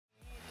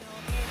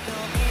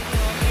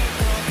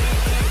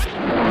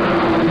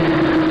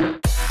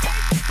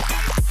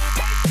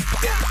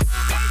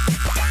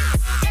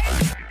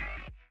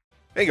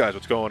Hey guys,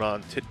 what's going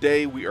on?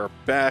 Today we are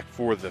back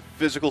for the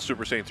physical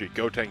Super Saiyan 3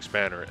 Gotenks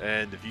banner,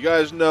 and if you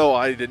guys know,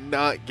 I did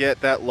not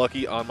get that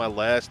lucky on my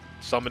last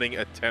summoning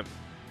attempt.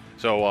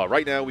 So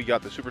right now we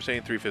got the Super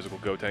Saiyan 3 physical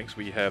Gotenks,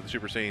 we have the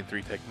Super Saiyan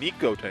 3 Technique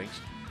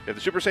Gotenks, we have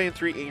the Super Saiyan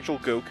 3 Angel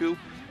Goku,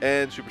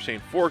 and Super Saiyan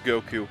 4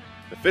 Goku,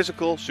 the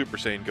physical Super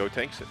Saiyan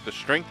Gotenks, the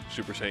Strength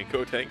Super Saiyan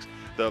Gotenks,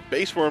 the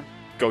base form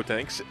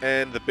Gotenks,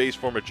 and the base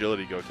form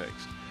Agility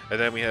Gotenks. And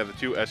then we have the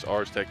two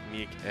SRs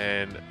Technique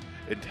and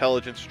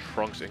Intelligence,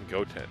 Trunks, and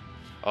Goten.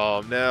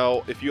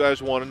 Now, if you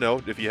guys want to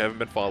know, if you haven't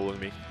been following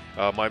me,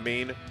 my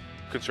main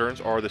concerns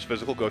are this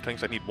physical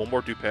Gotenks. I need one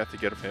more dupe path to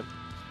get of him.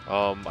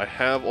 I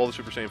have all the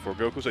Super Saiyan 4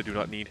 Gokus. I do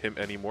not need him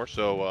anymore,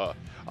 so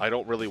I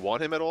don't really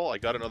want him at all. I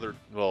got another,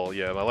 well,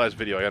 yeah, my last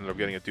video I ended up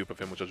getting a dupe of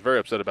him, which I was very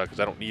upset about because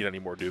I don't need any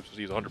more dupes.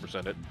 He's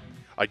 100% it.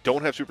 I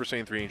don't have Super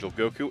Saiyan 3 Angel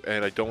Goku,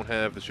 and I don't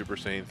have the Super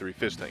Saiyan 3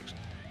 Fizz Tanks.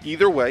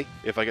 Either way,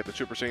 if I get the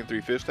Super Saiyan 3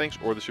 Fizz Tanks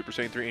or the Super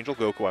Saiyan 3 Angel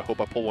Goku, I hope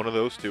I pull one of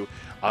those two.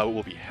 I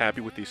will be happy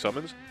with these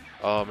summons.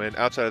 And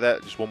outside of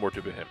that, just one more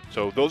dupe of him.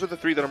 So those are the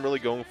three that I'm really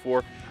going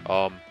for.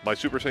 My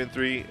Super Saiyan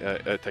 3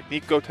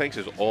 Technique Gotenks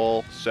is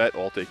all set,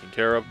 all taken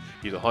care of.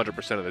 He's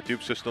 100% of the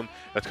dupe system.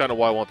 That's kind of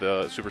why I want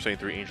the Super Saiyan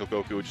 3 Angel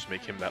Goku. It would just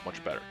make him that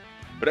much better.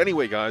 But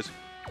anyway, guys,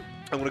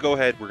 I'm going to go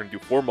ahead. We're going to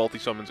do 4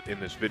 multi-summons in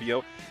this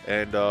video.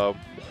 And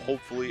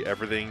hopefully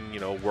everything,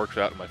 works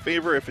out in my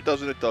favor. If it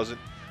doesn't, it doesn't.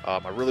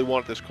 I really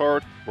want this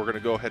card. We're going to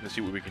go ahead and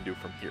see what we can do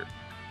from here.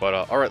 But,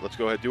 alright, let's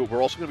go ahead and do it.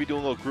 We're also going to be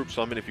doing a little group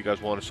summon if you guys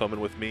want to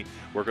summon with me.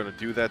 We're going to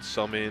do that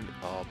summon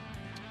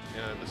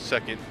in the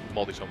second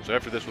multi-summon. So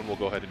after this one, we'll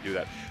go ahead and do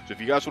that. So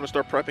if you guys want to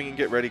start prepping and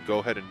get ready, go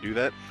ahead and do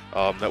that.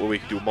 That way we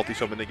can do a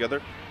multi-summon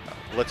together.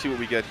 Let's see what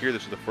we get here.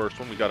 This is the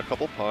first one. We got a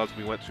couple pods.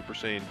 We went Super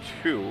Saiyan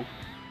 2.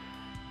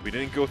 We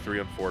didn't go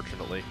 3,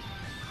 unfortunately.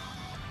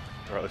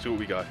 Alright, let's see what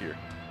we got here.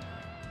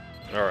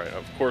 Alright,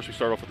 of course we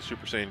start off with the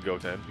Super Saiyan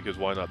Goten, because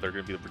why not? They're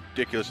going to be a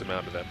ridiculous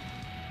amount of them.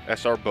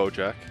 SR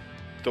Bojack.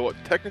 Though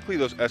technically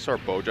those SR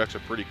Bojacks are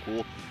pretty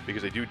cool,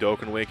 because they do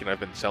Dokkan Awaken.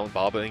 I've been selling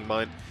Bobbing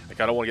mine. I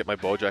kind of want to get my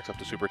Bojacks up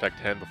to Super Tech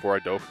 10 before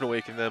I Dokkan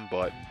Awaken them,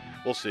 but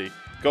we'll see.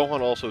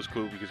 Gohan also is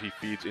cool because he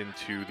feeds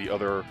into the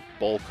other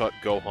Bowl Cut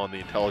Gohan, the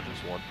Intelligence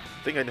one.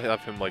 I think I have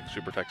him like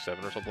Super Tech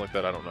 7 or something like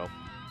that, I don't know.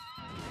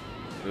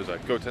 There's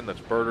that Goten, that's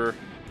Birder.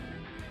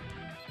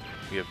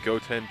 We have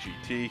Goten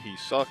GT, he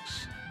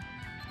sucks.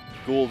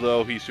 Ghoul,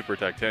 though, he's Super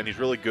Tech 10. He's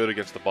really good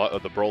against the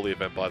Broly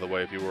event, by the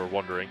way, if you were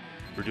wondering.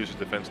 Reduces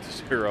defense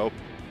to 0.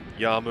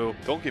 Yamu,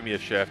 don't give me a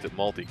shaft at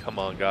multi. Come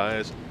on,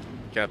 guys.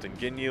 Captain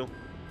Ginyu.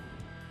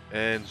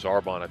 And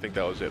Zarbon, I think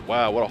that was it.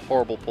 Wow, what a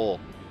horrible pull.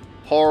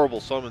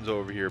 Horrible summons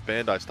over here.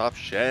 Bandai, stop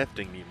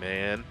shafting me,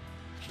 man.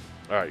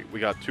 Alright, we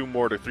got 3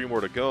 more to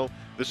go.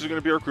 This is going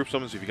to be our group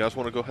summons. If you guys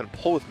want to go ahead and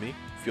pull with me,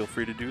 feel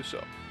free to do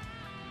so.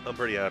 I'm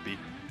pretty happy.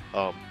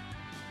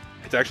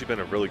 It's actually been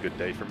a really good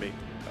day for me.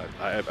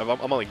 I'm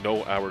on like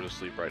no hours of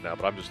sleep right now,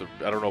 but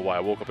I don't know why. I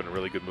woke up in a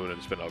really good mood and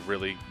it's been a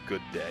really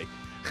good day.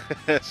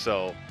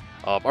 So,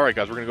 alright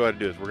guys, we're going to go ahead and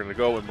do this. We're going to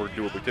go and we're going to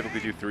do what we typically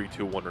do, 3,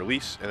 2, 1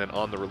 release, and then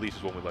on the release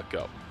is when we let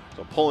go.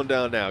 So I'm pulling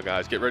down now,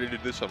 guys. Get ready to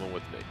do something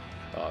with me.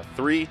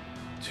 3,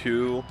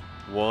 2,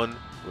 1,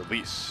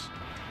 release.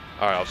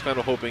 Alright, I was kind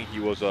of hoping he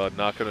was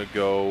not going to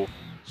go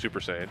Super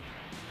Saiyan.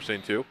 Super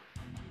Saiyan 2.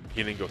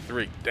 He didn't go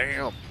 3.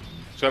 Damn!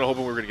 So kind of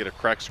hoping we were going to get a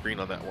cracked screen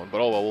on that one, but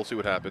oh well, we'll see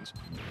what happens.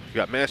 We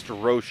got Master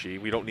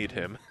Roshi. We don't need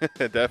him.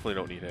 Definitely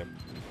don't need him.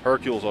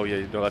 Hercules, oh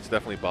yeah, no, that's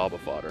definitely Baba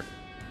fodder.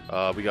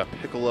 We got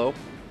Piccolo.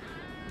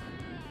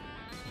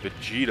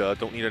 Vegeta,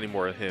 don't need any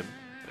more of him.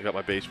 I got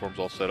my base forms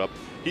all set up.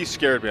 He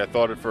scared me. I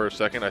thought it for a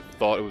second. I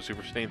thought it was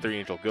Super Saiyan 3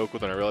 Angel Goku,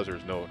 then I realized there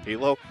was no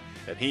Halo.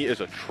 And he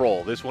is a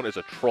troll. This one is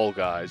a troll,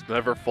 guys.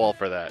 Never fall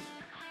for that.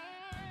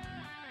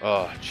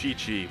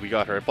 Chi-Chi, we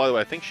got her. And by the way,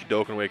 I think she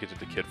Dokkan Awakens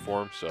into kid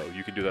form, so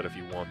you can do that if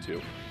you want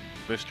to.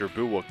 Mr.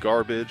 Boo, what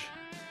garbage.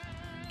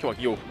 Come on,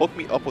 yo, hook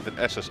me up with an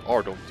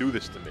SSR. Don't do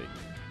this to me.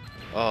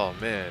 Oh,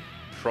 man.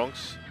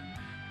 Trunks.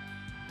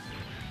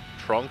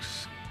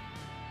 Trunks.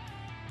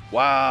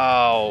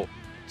 Wow.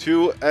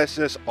 2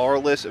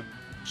 SSR-less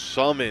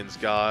summons,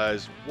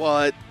 guys.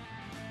 What?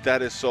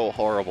 That is so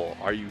horrible.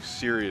 Are you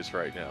serious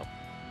right now?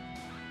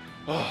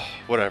 Oh,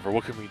 whatever.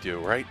 What can we do,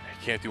 right?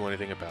 I can't do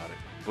anything about it.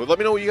 But let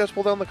me know what you guys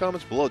pulled down in the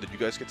comments below. Did you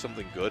guys get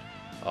something good?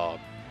 I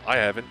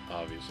haven't,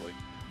 obviously.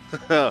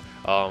 Too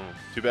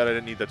bad I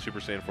didn't need that Super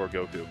Saiyan 4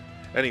 Goku.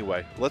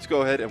 Anyway, let's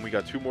go ahead, and we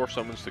got 2 more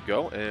summons to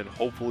go, and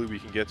hopefully we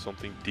can get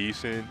something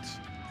decent.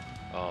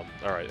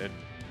 Alright, and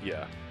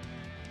yeah.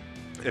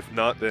 If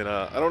not, then,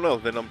 I don't know.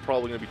 Then I'm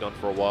probably going to be done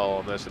for a while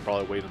on this, and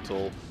probably wait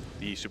until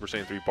the Super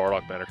Saiyan 3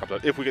 Bardock banner comes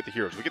out. If we get the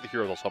heroes. If we get the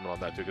heroes, I'll summon on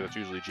that, too, because that's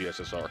usually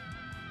GSSR.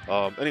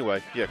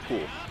 Anyway, yeah,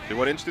 cool. They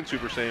went instant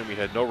Super Saiyan. We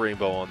had no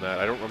rainbow on that.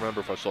 I don't remember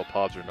if I saw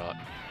pods or not.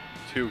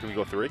 2, can we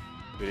go 3?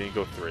 We didn't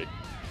go 3.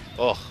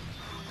 Ugh.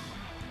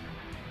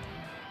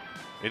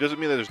 It doesn't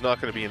mean that there's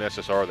not going to be an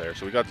SSR there.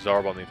 So we got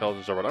Zarbon, the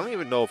Intelligence Zarbon. I don't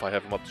even know if I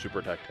have him up to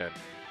Super Tech 10.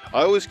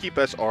 I always keep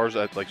SRs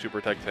at like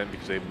Super Tech 10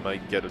 because they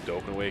might get a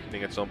Dokkan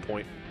Awakening at some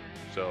point.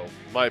 So,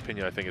 in my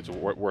opinion, I think it's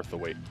worth the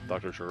wait.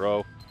 Dr.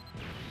 Shiro.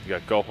 We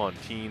got Gohan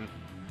Teen.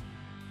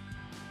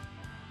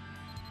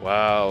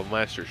 Wow,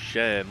 Master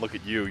Shen, look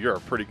at you. You're a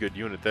pretty good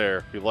unit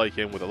there. You like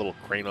him with a little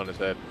crane on his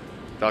head.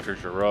 Dr.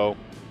 Giro.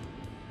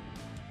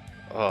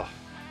 Oh.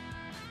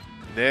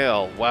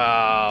 Nail.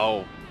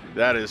 Wow.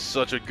 That is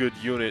such a good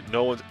unit.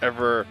 No one's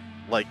ever,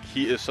 like,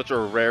 he is such a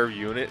rare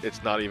unit.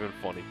 It's not even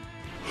funny.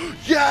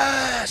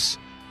 Yes!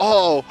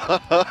 Oh,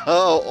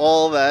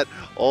 all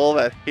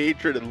that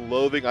hatred and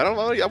loathing. I don't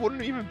know. I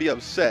wouldn't even be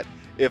upset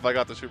if I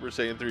got the Super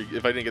Saiyan 3,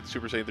 if I didn't get the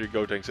Super Saiyan 3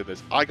 Gotenks in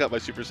this. I got my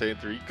Super Saiyan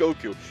 3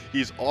 Goku.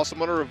 He's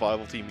awesome on a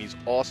revival team. He's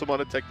awesome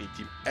on a technique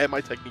team. And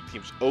my technique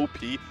team's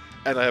OP.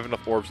 And I have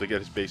enough orbs to get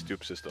his base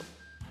dupe system.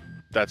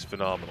 That's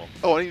phenomenal.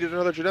 Oh, I needed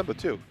another Janemba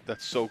too.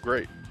 That's so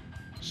great.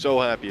 So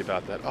happy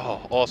about that.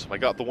 Oh, awesome. I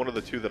got the one of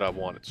the two that I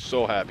wanted.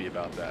 So happy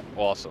about that.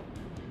 Awesome.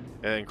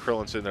 And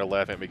Krillin's sitting there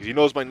laughing at me because he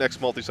knows my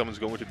next multi-summon is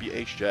going to be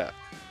a Shaft.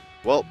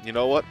 Well, you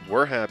know what?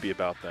 We're happy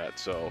about that.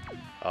 So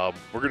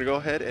we're going to go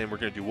ahead and we're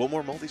going to do one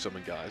more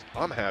multi-summon, guys.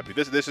 I'm happy.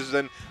 This is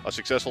then a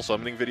successful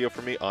summoning video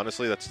for me.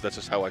 Honestly, that's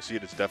just how I see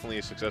it. It's definitely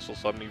a successful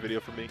summoning video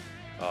for me.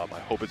 I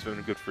hope it's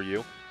been good for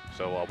you.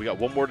 So we got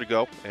one more to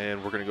go,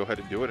 and we're going to go ahead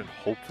and do it, and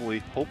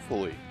hopefully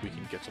we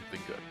can get something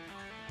good.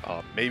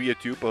 Maybe a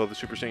dupe of the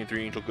Super Saiyan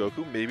 3 Angel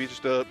Goku, maybe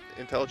just a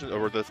intelligent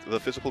or the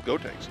physical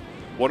Gotenks.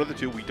 One of the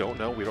two, we don't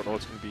know. We don't know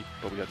what it's going to be,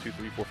 but we got 2,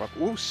 3, 4,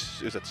 5. Ooh,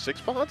 is that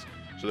 6 pods?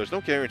 So there's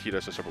no guaranteed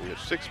SSR, but we have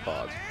 6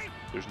 pods.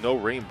 There's no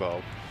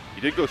Rainbow.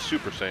 He did go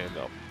Super Saiyan,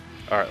 though.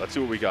 All right, let's see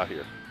what we got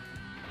here.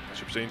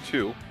 Super Saiyan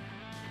 2.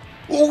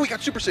 Oh, we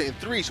got Super Saiyan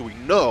 3, so we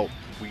know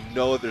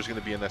that there's going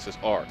to be an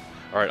SSR. All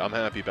right, I'm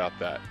happy about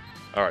that.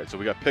 All right, so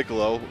we got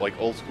Piccolo, like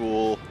old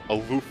school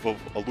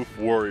aloof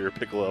warrior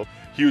Piccolo.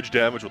 Huge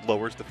damage with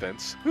lowers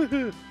defense.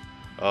 We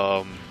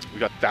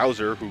got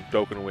Bowser, who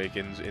Dokkan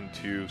awakens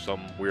into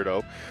some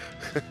weirdo.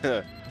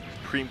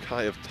 Cream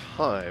Kai of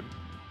Time.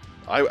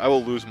 I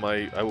will lose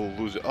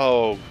it.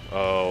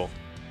 Oh.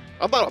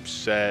 I'm not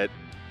upset.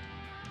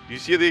 Do you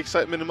see the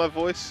excitement in my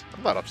voice?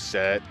 I'm not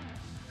upset.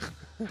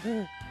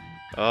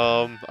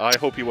 I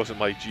hope he wasn't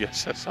my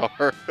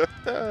GSSR.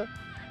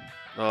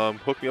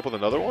 Hook me up with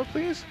another one,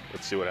 please?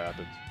 Let's see what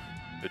happens.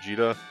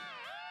 Vegeta.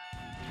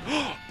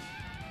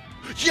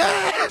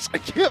 Yes! I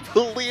can't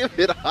believe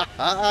it!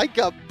 I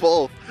got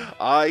both.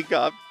 I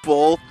got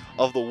both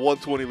of the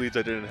 120 leads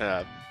I didn't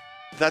have.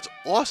 That's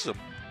awesome.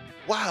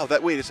 Wow,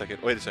 wait a second.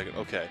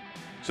 Okay.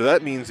 So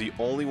that means the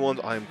only ones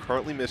I am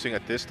currently missing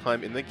at this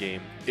time in the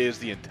game is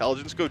the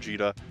Intelligence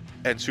Gogeta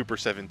and Super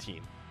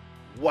 17.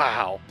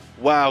 Wow.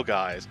 Wow,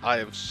 guys. I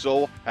am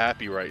so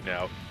happy right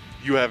now.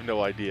 You have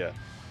no idea.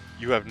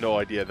 You have no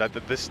idea that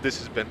this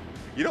has been,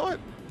 you know what?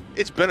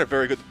 It's been a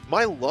very good,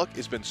 my luck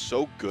has been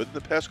so good in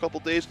the past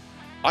couple days.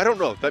 I don't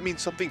know. That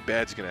means something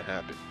bad's going to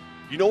happen.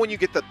 You know when you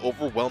get that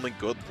overwhelming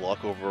good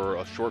luck over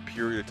a short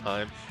period of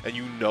time and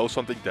you know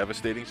something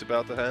devastating is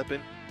about to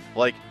happen?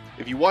 Like,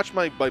 if you watch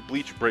my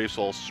Bleach Brave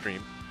Soul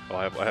stream, oh,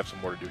 I have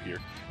some more to do here.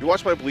 If you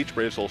watch my Bleach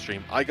Brave Soul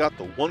stream, I got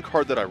the one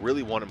card that I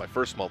really wanted my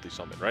first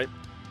multi-summon, right?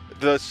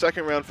 The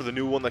second round for the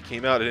new one that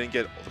came out, I didn't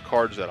get the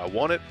cards that I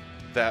wanted.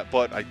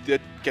 But I did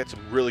get some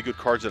really good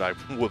cards that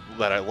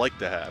I like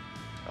to have.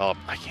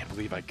 I can't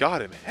believe I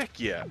got him. Heck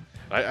yeah!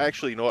 I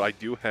actually, you know what? I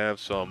do have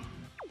some.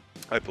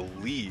 I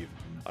believe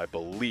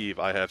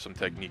I have some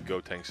technique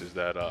Gotenkses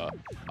that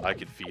I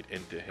could feed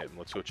into him.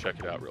 Let's go check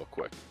it out real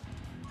quick.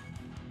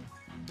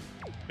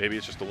 Maybe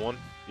it's just the one.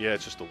 Yeah,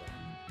 it's just the one.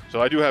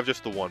 So I do have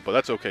just the one, but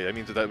that's okay.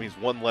 That means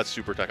one less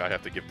super tech I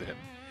have to give to him.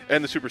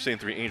 And the Super Saiyan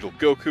 3 Angel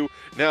Goku.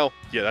 Now,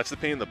 yeah, that's the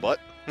pain in the butt.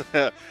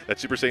 That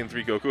Super Saiyan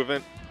 3 Goku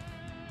event.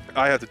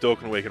 I have to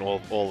Dokkan Awaken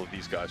all of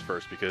these guys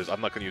first because I'm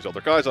not going to use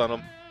other guys on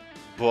them.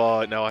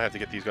 But now I have to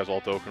get these guys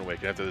all Dokkan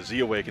Awaken. I have to Z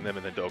Awaken them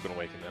and then Dokkan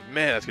Awaken them.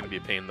 Man, that's going to be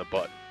a pain in the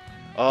butt.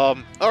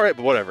 Alright,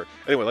 but whatever.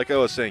 Anyway, like I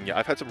was saying, yeah,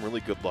 I've had some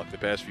really good luck. The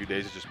past few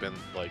days has just been,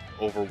 like,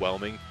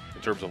 overwhelming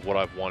in terms of what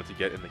I've wanted to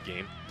get in the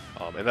game.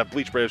 And that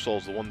Bleach Brave Soul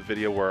is the one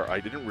video where I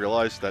didn't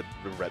realize that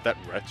that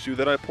Retsu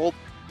that I pulled,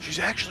 she's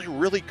actually a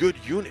really good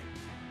unit.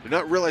 I did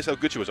not realize how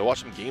good she was. I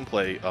watched some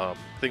gameplay. I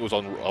think it was I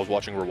was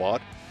watching Rawad.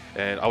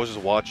 And I was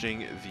just watching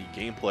the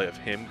gameplay of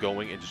him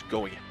going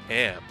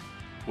ham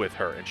with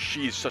her. And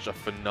she's such a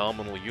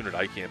phenomenal unit.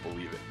 I can't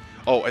believe it.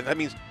 Oh, and that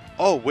means...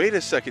 Oh, wait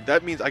a second.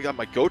 That means I got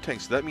my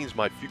Gotenks. So that means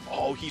my...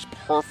 Oh, he's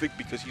perfect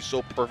because he's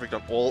so perfect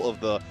on all of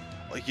the...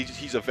 Like,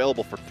 he's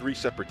available for 3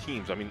 separate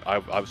teams. I mean,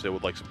 obviously I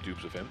would like some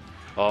dupes of him.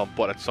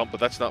 But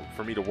that's not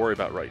for me to worry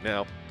about right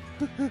now.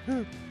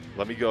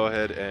 Let me go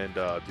ahead and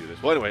do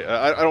this. Well, anyway,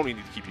 I don't need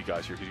to keep you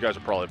guys here because you guys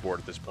are probably bored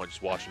at this point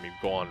just watching me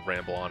go on and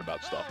ramble on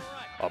about stuff.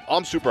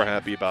 I'm super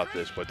happy about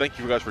this, but thank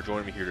you guys for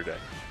joining me here today.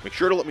 Make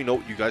sure to let me know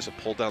what you guys have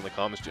pulled down in the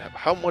comments.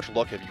 How much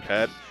luck have you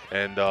had?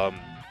 And,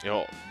 you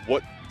know,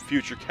 what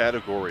future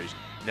categories,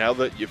 now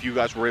that if you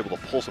guys were able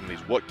to pull some of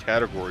these, what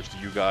categories do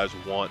you guys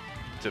want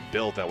to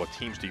build now? What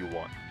teams do you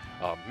want?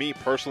 Me,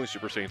 personally,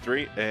 Super Saiyan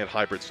 3 and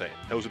Hybrid Saiyan.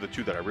 Those are the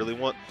 2 that I really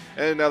want.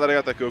 And now that I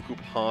got that Goku,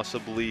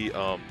 possibly...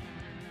 yeah,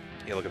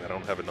 look at that. I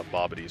don't have enough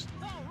Bobbities.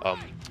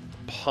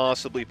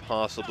 Possibly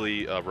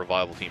a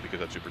Revival team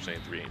because that's Super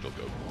Saiyan 3 Angel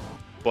Goku.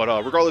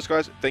 But regardless,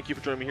 guys, thank you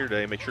for joining me here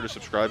today. Make sure to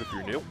subscribe if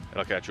you're new, and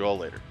I'll catch you all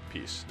later.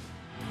 Peace.